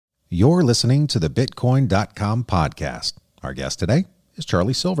You're listening to the Bitcoin.com podcast. Our guest today is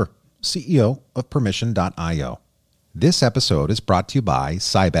Charlie Silver, CEO of Permission.io. This episode is brought to you by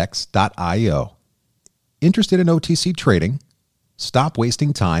Cybex.io. Interested in OTC trading? Stop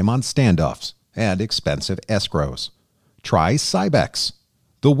wasting time on standoffs and expensive escrows. Try Cybex,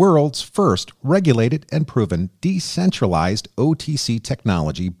 the world's first regulated and proven decentralized OTC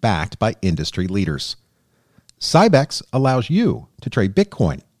technology backed by industry leaders. Cybex allows you to trade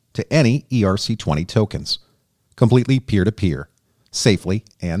Bitcoin to any ERC20 tokens, completely peer-to-peer, safely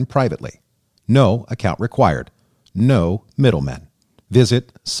and privately. No account required. No middlemen.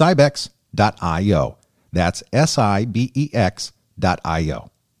 Visit Cybex.io. That's Cybex.io.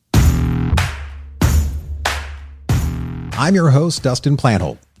 I'm your host, Dustin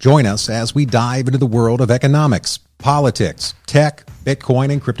Plantholt. Join us as we dive into the world of economics, politics, tech,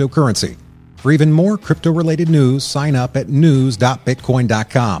 Bitcoin, and cryptocurrency. For even more crypto-related news, sign up at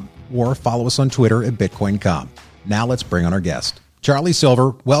news.bitcoin.com or follow us on Twitter at Bitcoin.com. Now let's bring on our guest. Charlie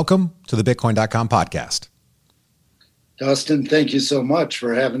Silver, welcome to the Bitcoin.com podcast. Dustin, thank you so much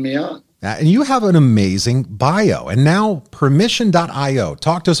for having me on. And you have an amazing bio. And now Permission.io.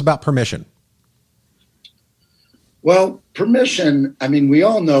 Talk to us about Permission. Well, Permission, we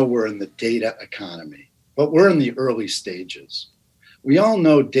all know we're in the data economy, but we're in the early stages. We all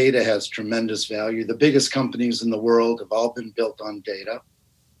know data has tremendous value. The biggest companies in the world have all been built on data.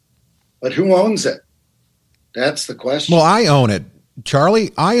 But who owns it? That's the question. Well, I own it.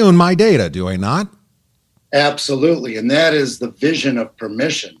 Charlie, I own my data, do I not? Absolutely. And that is the vision of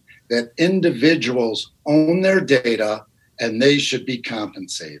Permission, that individuals own their data and they should be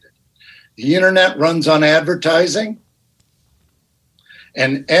compensated. The internet runs on advertising.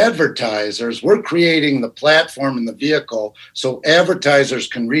 And advertisers, we're creating the platform and the vehicle so advertisers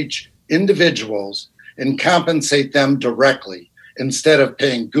can reach individuals and compensate them directly instead of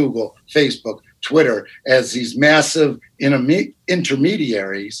paying Google, Facebook, Twitter as these massive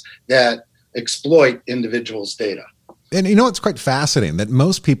intermediaries that exploit individuals' data. And you know, it's quite fascinating that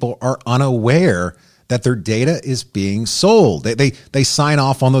most people are unaware that their data is being sold. They sign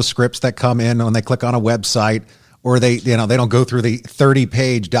off on those scripts that come in when they click on a website, or they don't go through the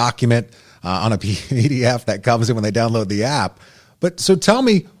 30-page document on a PDF that comes in when they download the app. But so tell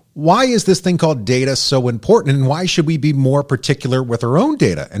me, why is this thing called data so important, and why should we be more particular with our own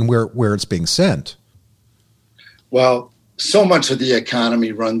data and where it's being sent? Well, so much of the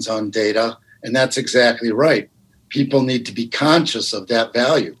economy runs on data, and that's exactly right. People need to be conscious of that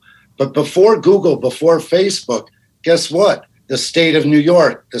value. But before Google, before Facebook, guess what? The state of New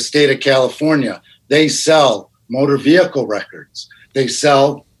York, the state of California, they sell motor vehicle records. They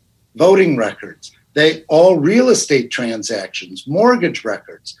sell voting records. All real estate transactions, mortgage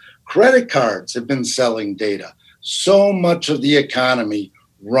records, credit cards have been selling data. So much of the economy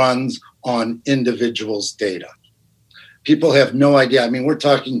runs on individuals' data. People have no idea. We're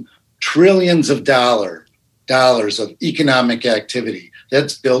talking trillions of dollars of economic activity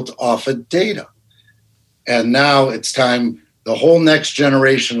that's built off of data. And now it's time, the whole next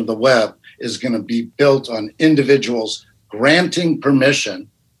generation of the web is going to be built on individuals granting permission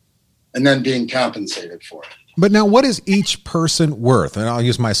and then being compensated for it. But now, what is each person worth? And I'll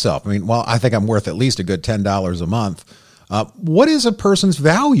use myself. I think I'm worth at least a good $10 a month. What is a person's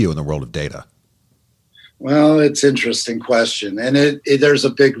value in the world of data? Well, it's an interesting question. And there's a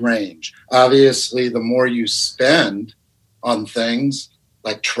big range. Obviously, the more you spend on things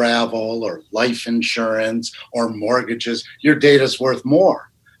like travel or life insurance or mortgages, your data's worth more.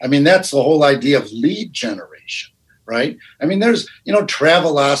 That's the whole idea of lead generation, right? There's,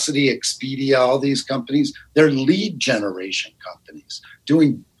 Travelocity, Expedia, all these companies, they're lead generation companies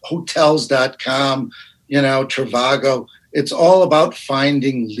doing hotels.com, Trivago. It's all about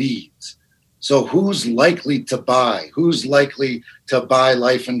finding leads. So who's likely to buy? Who's likely to buy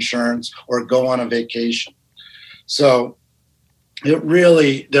life insurance or go on a vacation? So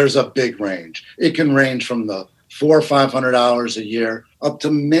there's a big range. It can range from the $400 or $500 a year up to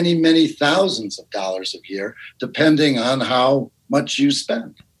many, many thousands of dollars a year, depending on how much you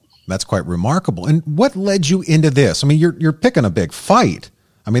spend. That's quite remarkable. And what led you into this? You're picking a big fight.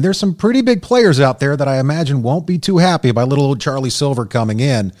 There's some pretty big players out there that I imagine won't be too happy about little old Charlie Silver coming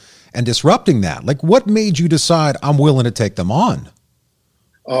in and disrupting that. What made you decide I'm willing to take them on?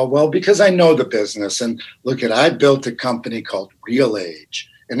 Well, because I know the business. And I built a company called RealAge.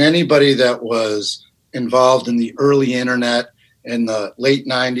 And anybody that was involved in the early internet in the late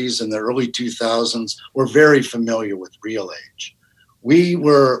 90s and the early 2000s were very familiar with RealAge. We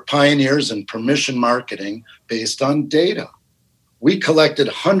were pioneers in permission marketing based on data. We collected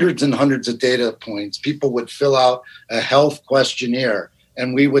hundreds and hundreds of data points. People would fill out a health questionnaire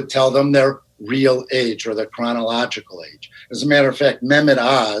and we would tell them their real age or their chronological age. As a matter of fact, Mehmet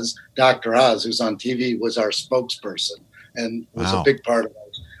Oz, Dr. Oz, who's on TV, was our spokesperson and was a big part of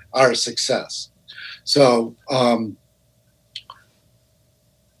our success. So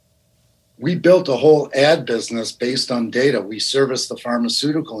we built a whole ad business based on data. We serviced the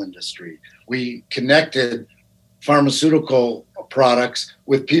pharmaceutical industry. We connected pharmaceutical products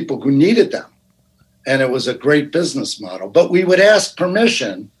with people who needed them. And it was a great business model. But we would ask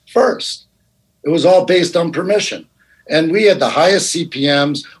permission first. It was all based on permission. And we had the highest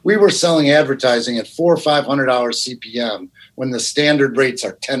CPMs. We were selling advertising at $400 or $500 CPM when the standard rates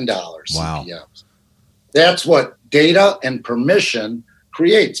are $10 wow. CPMs. That's what data and permission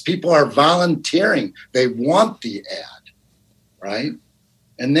creates. People are volunteering. They want the ad, right?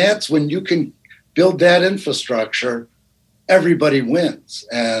 And that's when you can build that infrastructure, everybody wins.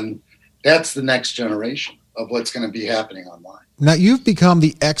 And that's the next generation of what's going to be happening online. Now, you've become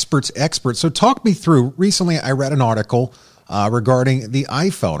the expert's expert. So talk me through, recently I read an article regarding the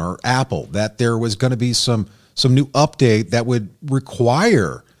iPhone or Apple, that there was going to be some new update that would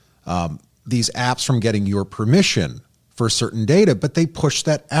require these apps from getting your permission for certain data, but they pushed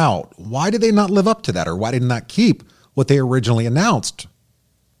that out. Why did they not live up to that, or why did they not keep what they originally announced?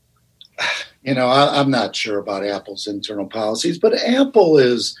 You know, I'm not sure about Apple's internal policies, but Apple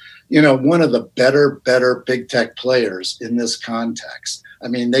is, one of the better big tech players in this context. I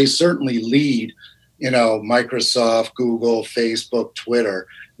mean, they certainly lead, Microsoft, Google, Facebook, Twitter.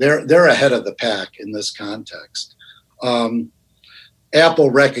 They're ahead of the pack in this context.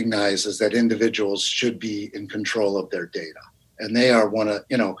 Apple recognizes that individuals should be in control of their data. And they are one of,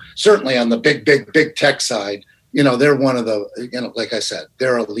 certainly on the big tech side, they're one of the, like I said,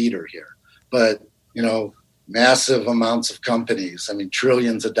 they're a leader here. But, massive amounts of companies,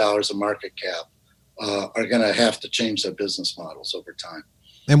 trillions of dollars of market cap, are going to have to change their business models over time.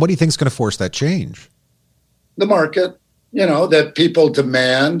 And what do you think is going to force that change? The market, that people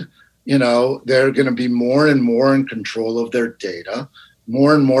demand, they're going to be more and more in control of their data,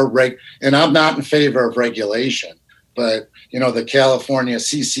 more and more and I'm not in favor of regulation, but, the California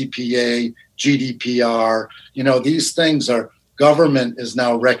CCPA, GDPR, these things government is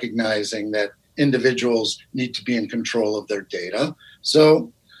now recognizing that individuals need to be in control of their data.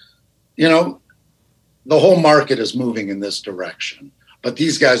 So, the whole market is moving in this direction. But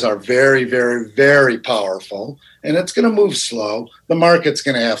these guys are very, very, very powerful, and it's going to move slow. The market's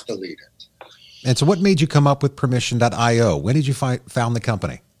going to have to lead it. And so what made you come up with Permission.io? When did you found the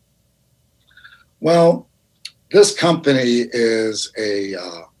company? Well, this company is a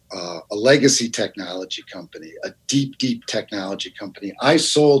legacy technology company, a deep technology company. I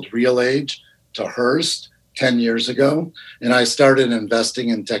sold RealAge to Hearst 10 years ago, and I started investing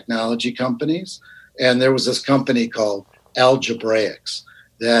in technology companies. And there was this company called Algebraics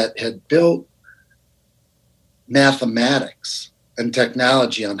that had built mathematics and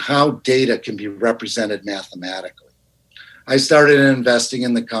technology on how data can be represented mathematically. I started investing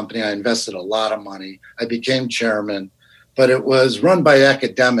in the company. I invested a lot of money. I became chairman, but it was run by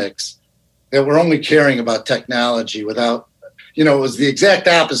academics that were only caring about technology without, it was the exact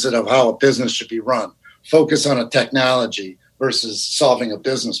opposite of how a business should be run. Focus on a technology versus solving a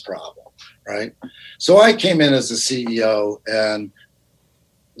business problem, right? So I came in as the CEO and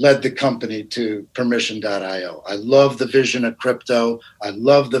led the company to Permission.io. I love the vision of crypto. I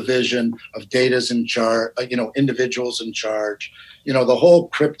love the vision of data's in charge, individuals in charge. The whole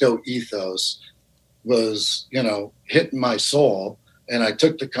crypto ethos was, hitting my soul. And I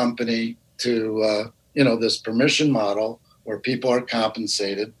took the company to, this permission model where people are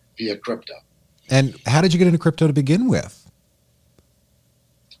compensated via crypto. And how did you get into crypto to begin with?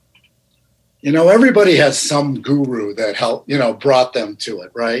 Everybody has some guru that helped, brought them to it,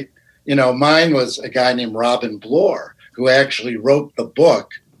 right? Mine was a guy named Robin Bloor, who actually wrote the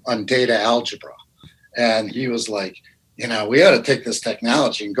book on data algebra. And he was like, we ought to take this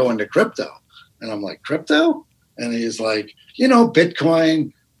technology and go into crypto. And I'm like, crypto? And he's like,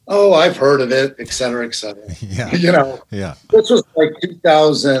 Bitcoin. Oh, I've heard of it, et cetera, et cetera. Yeah. Yeah. This was like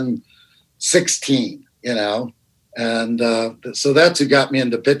 2016, And so that's who got me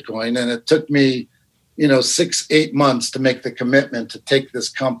into Bitcoin. And it took me, 6-8 months to make the commitment to take this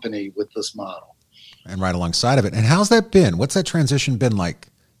company with this model. And right alongside of it. And how's that been? What's that transition been like?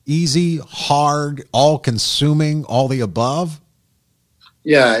 Easy, hard, all consuming, all the above?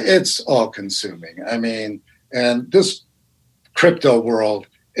 Yeah, it's all consuming. And this crypto world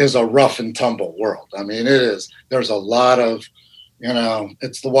is a rough and tumble world. It is. There's a lot of,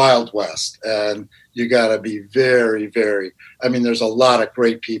 it's the Wild West, and you got to be very, very, there's a lot of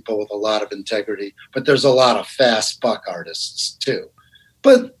great people with a lot of integrity, but there's a lot of fast buck artists too.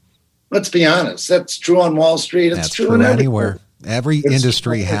 But let's be honest, that's true on Wall Street. It's That's true anywhere. Every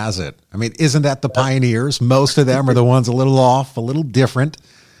industry has it. I mean, isn't that the pioneers? Most of them are the ones a little off, a little different.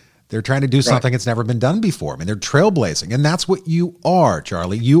 They're trying to do something that's never been done before. I mean, they're trailblazing, and that's what you are,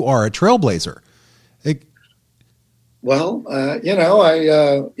 Charlie. You are a trailblazer. I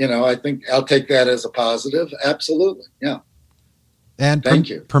think I'll take that as a positive. Absolutely. Yeah. And thank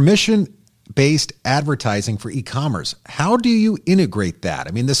you. Permission-based advertising for e-commerce. How do you integrate that?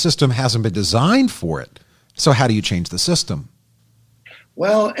 I mean, the system hasn't been designed for it. So how do you change the system?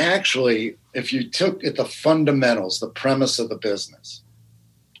 Well, actually, if you took at the fundamentals, the premise of the business,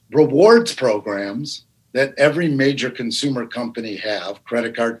 rewards programs that every major consumer company have,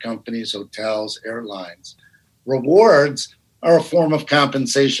 credit card companies, hotels, airlines, rewards are a form of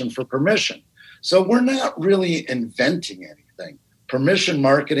compensation for permission. So we're not really inventing anything. Permission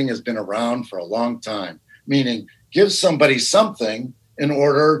marketing has been around for a long time, meaning give somebody something in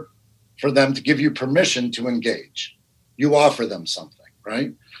order for them to give you permission to engage. You offer them something,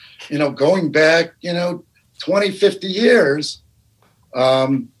 right? Going back, 20, 50 years,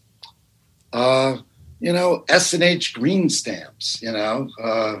 S&H green stamps,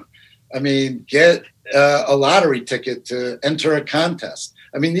 get a lottery ticket to enter a contest.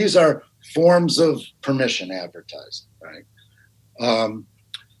 I mean, these are forms of permission advertising, right?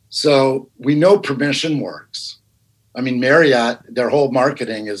 So we know permission works. I mean, Marriott, their whole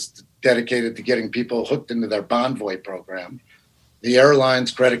marketing is dedicated to getting people hooked into their Bonvoy program. The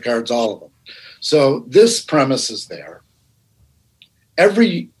airlines, credit cards, all of them. So this premise is there.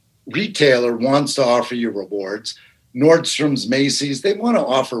 Every retailer wants to offer you rewards. Nordstrom's, Macy's, they want to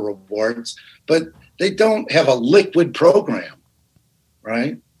offer rewards, but they don't have a liquid program,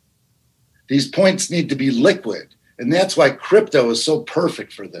 right? These points need to be liquid. And that's why crypto is so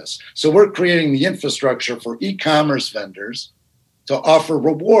perfect for this. So we're creating the infrastructure for e-commerce vendors to offer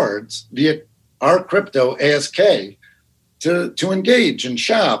rewards via our crypto ASK to engage and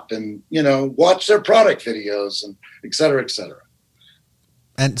shop and, watch their product videos and et cetera, et cetera.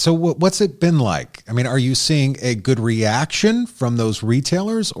 And so what's it been like? I mean, are you seeing a good reaction from those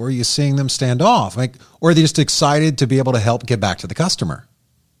retailers, or are you seeing them stand off? Or are they just excited to be able to help get back to the customer?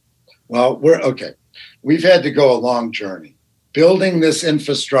 Well, we've had to go a long journey building this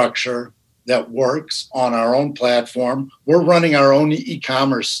infrastructure that works on our own platform. We're running our own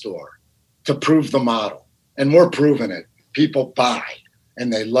e-commerce store to prove the model, and we're proving it. People buy,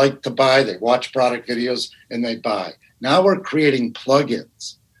 and they like to buy. They watch product videos, and they buy. Now we're creating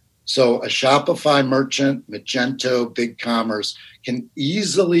plugins. So a Shopify merchant, Magento, BigCommerce can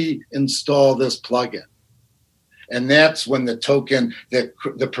easily install this plugin. And that's when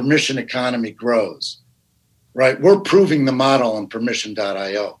the permission economy grows, right? We're proving the model on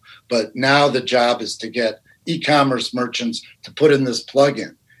permission.io. But now the job is to get e-commerce merchants to put in this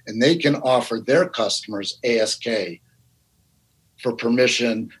plugin, and they can offer their customers ASK for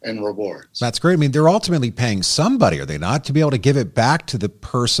permission and rewards. That's great. I mean, they're ultimately paying somebody, are they not, to be able to give it back to the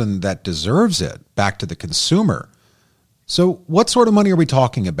person that deserves it, back to the consumer. So what sort of money are we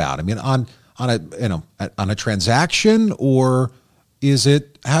talking about? I mean, on a transaction, or is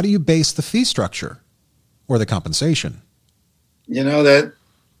it, how do you base the fee structure or the compensation?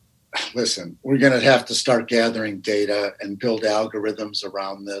 Listen, we're going to have to start gathering data and build algorithms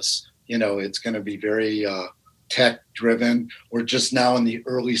around this. It's going to be very tech driven. We're just now in the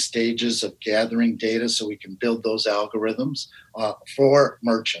early stages of gathering data so we can build those algorithms for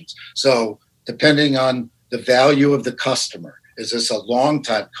merchants. So depending on the value of the customer, is this a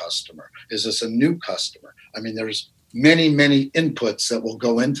long-time customer? Is this a new customer? I mean, there's many, many inputs that will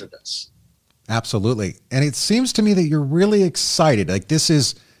go into this. Absolutely. And it seems to me that you're really excited. Like this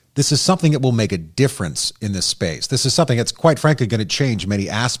is something that will make a difference in this space. This is something that's quite frankly going to change many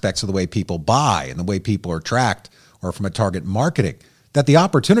aspects of the way people buy and the way people are tracked, or from a target marketing, that the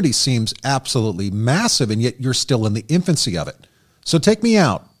opportunity seems absolutely massive, and yet you're still in the infancy of it. So take me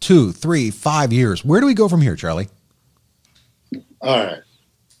out 2, 3, 5 years. Where do we go from here, Charlie? All right.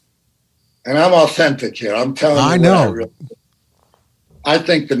 And I'm authentic here. I'm telling you. I know. I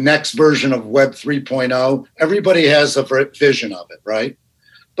think the next version of Web 3.0, everybody has a vision of it, right?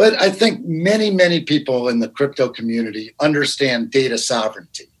 But I think many, many people in the crypto community understand data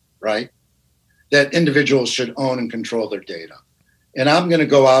sovereignty, right? That individuals should own and control their data. And I'm going to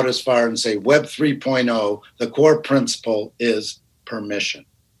go out as far and say Web 3.0, the core principle is permission.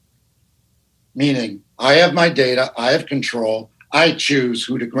 Meaning I have my data, I have control, I choose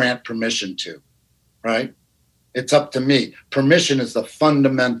who to grant permission to, right? It's up to me. Permission is the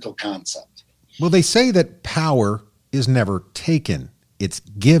fundamental concept. Well, they say that power is never taken, it's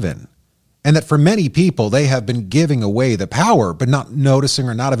given. And that for many people, they have been giving away the power, but not noticing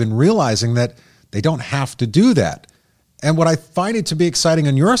or not even realizing that they don't have to do that. And what I find it to be exciting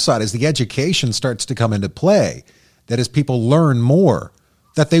on your side is the education starts to come into play. That as people learn more,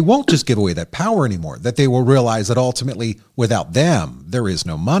 that they won't just give away that power anymore, that they will realize that ultimately without them, there is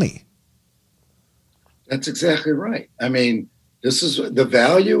no money. That's exactly right. I mean, this is the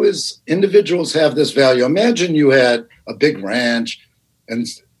value is individuals have this value. Imagine you had a big ranch and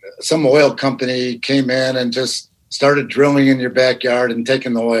some oil company came in and just started drilling in your backyard and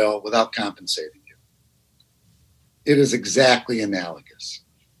taking the oil without compensating you. It is exactly analogous.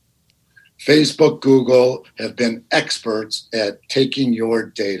 Facebook, Google have been experts at taking your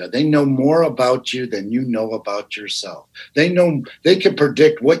data. They know more about you than you know about yourself. They can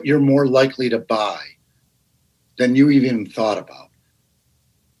predict what you're more likely to buy than you even thought about,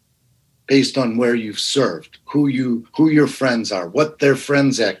 based on where you've served, who your friends are, what their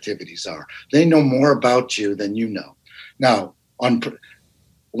friends' activities are. They know more about you than you know. Now,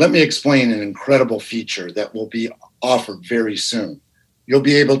 let me explain an incredible feature that will be offered very soon. You'll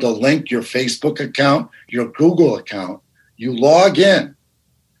be able to link your Facebook account, your Google account. You log in.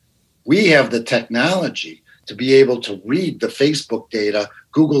 We have the technology to be able to read the Facebook data,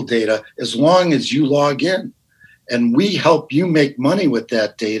 Google data, as long as you log in. And we help you make money with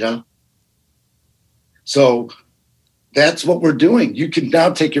that data. So that's what we're doing. You can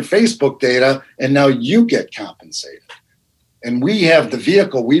now take your Facebook data and now you get compensated. And we have the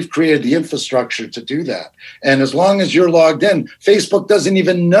vehicle. We've created the infrastructure to do that. And as long as you're logged in, Facebook doesn't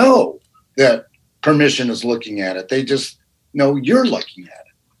even know that Permission is looking at it. They just know you're looking at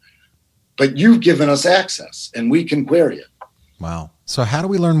it. But you've given us access and we can query it. Wow. So how do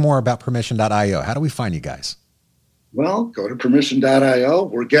we learn more about Permission.io? How do we find you guys? Well, go to Permission.io.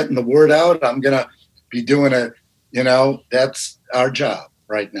 We're getting the word out. I'm going to be doing it. That's our job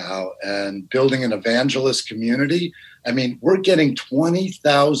right now, and building an evangelist community. I mean, we're getting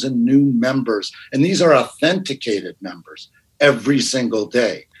 20,000 new members, and these are authenticated members every single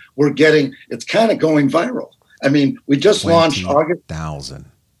day. It's kind of going viral. I mean, we just launched August 20,000.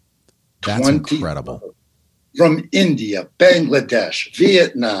 That's incredible. From India, Bangladesh,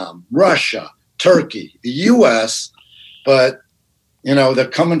 Vietnam, Russia, Turkey, the U.S., but, they're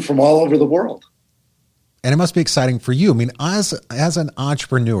coming from all over the world. And it must be exciting for you. I mean, as an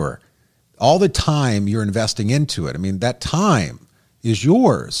entrepreneur, all the time you're investing into it. I mean, that time is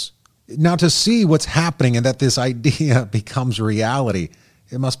yours. Now to see what's happening and that this idea becomes reality,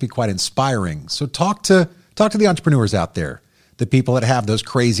 it must be quite inspiring. So talk to the entrepreneurs out there, the people that have those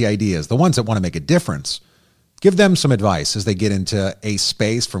crazy ideas, the ones that want to make a difference. Give them some advice as they get into a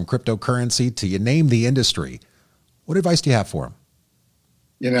space from cryptocurrency to you name the industry. What advice do you have for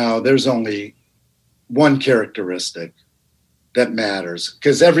them? There's only one characteristic that matters,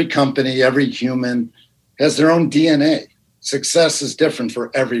 because every company, every human has their own DNA. Success is different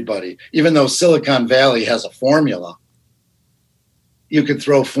for everybody. Even though Silicon Valley has a formula, you could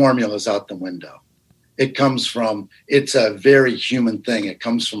throw formulas out the window. It's a very human thing. It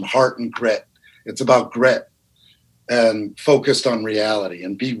comes from heart and grit. It's about grit and focused on reality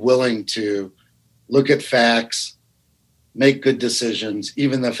and be willing to look at facts, make good decisions,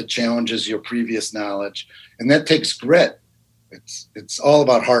 even if it challenges your previous knowledge. And that takes grit. It's all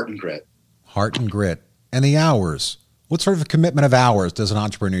about heart and grit. Heart and grit. And the hours. What sort of a commitment of hours does an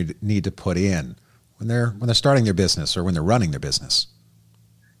entrepreneur need to put in when they're starting their business or when they're running their business?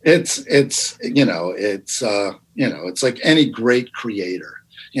 It's like any great creator.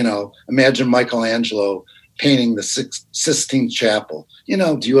 Imagine Michelangelo painting the Sistine Chapel.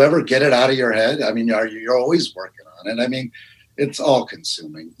 Do you ever get it out of your head? I mean, you're always working on it. I mean, it's all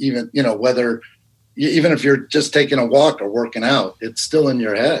consuming. Even if you're just taking a walk or working out, it's still in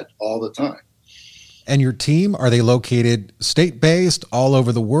your head all the time. And your team, are they located state-based all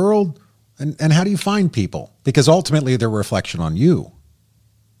over the world? And how do you find people? Because ultimately they're a reflection on you.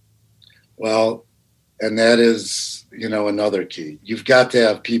 Well, and that is, another key. You've got to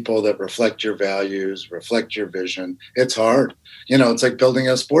have people that reflect your values, reflect your vision. It's hard. It's like building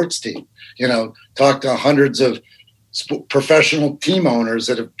a sports team. Talk to hundreds of professional team owners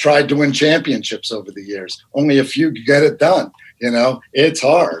that have tried to win championships over the years. Only a few get it done. It's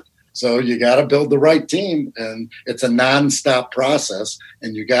hard. So you got to build the right team, and it's a nonstop process.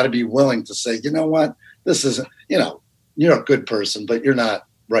 And you got to be willing to say, you know what, this isn't, you're a good person, but you're not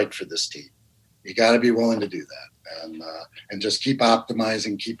right for this team. You got to be willing to do that, and just keep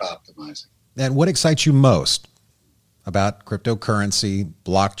optimizing. And what excites you most about cryptocurrency,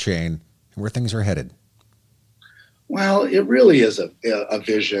 blockchain, and where things are headed? Well, it really is a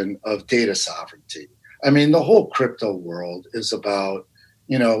vision of data sovereignty. I mean, the whole crypto world is about,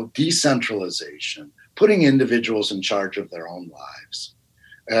 decentralization, putting individuals in charge of their own lives,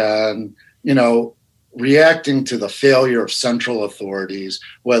 and, reacting to the failure of central authorities,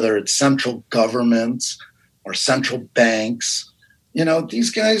 whether it's central governments or central banks.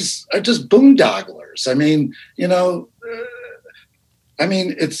 These guys are just boondogglers.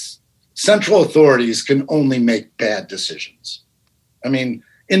 It's central authorities can only make bad decisions.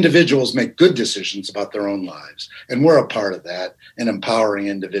 Individuals make good decisions about their own lives, and we're a part of that in empowering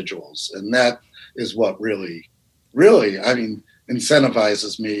individuals. And that is what really,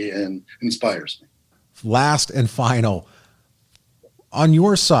 incentivizes me and inspires me. Last and final, on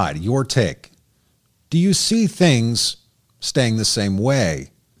your side, your take, do you see things staying the same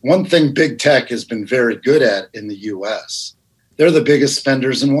way? One thing big tech has been very good at in the U.S., they're the biggest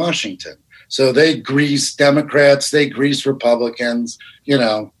spenders in Washington. So they grease Democrats, they grease Republicans,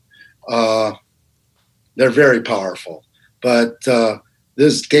 they're very powerful. But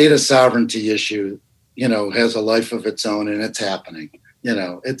this data sovereignty issue, has a life of its own, and it's happening.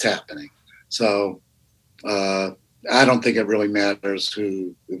 It's happening. So I don't think it really matters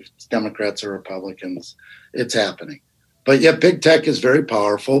if it's Democrats or Republicans. It's happening. But yeah, big tech is very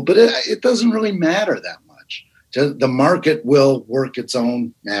powerful, but it doesn't really matter that much. The market will work its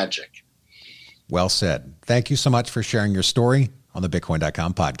own magic. Well said. Thank you so much for sharing your story on the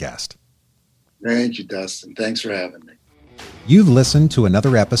Bitcoin.com podcast. Thank you, Dustin. Thanks for having me. You've listened to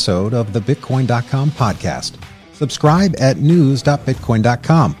another episode of the Bitcoin.com podcast. Subscribe at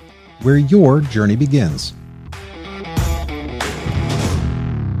news.bitcoin.com, where your journey begins.